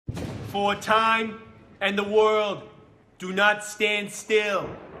For time and the world do not stand still.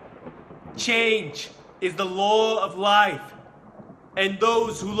 Change is the law of life, and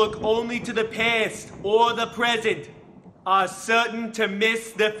those who look only to the past or the present are certain to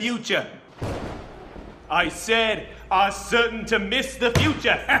miss the future. I said, are certain to miss the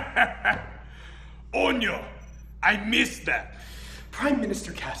future. Onyo, I missed that. Prime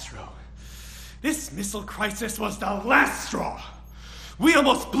Minister Castro, this missile crisis was the last straw. We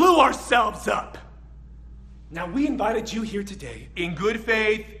almost blew ourselves up. Now, we invited you here today In good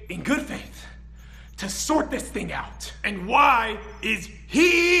faith, to sort this thing out. And why is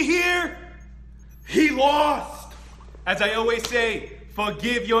he here? He lost. as I always say,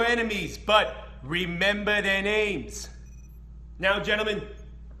 forgive your enemies, but remember their names. Now, gentlemen,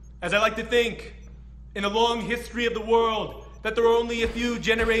 as I like to think, in the long history of the world, that there are only a few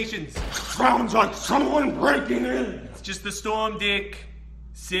generations. Sounds like someone breaking in. It's just the storm, Dick.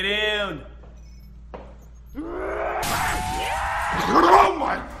 Sit down. Oh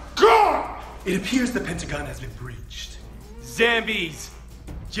my God! It appears the Pentagon has been breached. Zambies.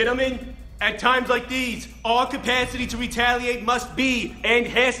 Gentlemen, at times like these, our capacity to retaliate must be and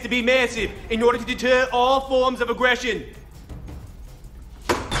has to be massive in order to deter all forms of aggression.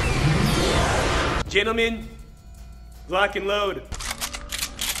 Gentlemen, lock and load.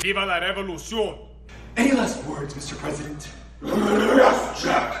 Viva la Revolution. Any last words, Mr. President? Yes,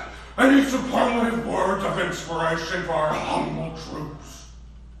 Jack. Any superlative words of inspiration for our humble troops?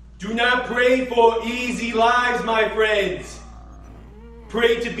 Do not pray for easy lives, my friends.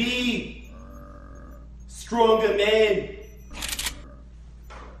 Pray to be stronger men.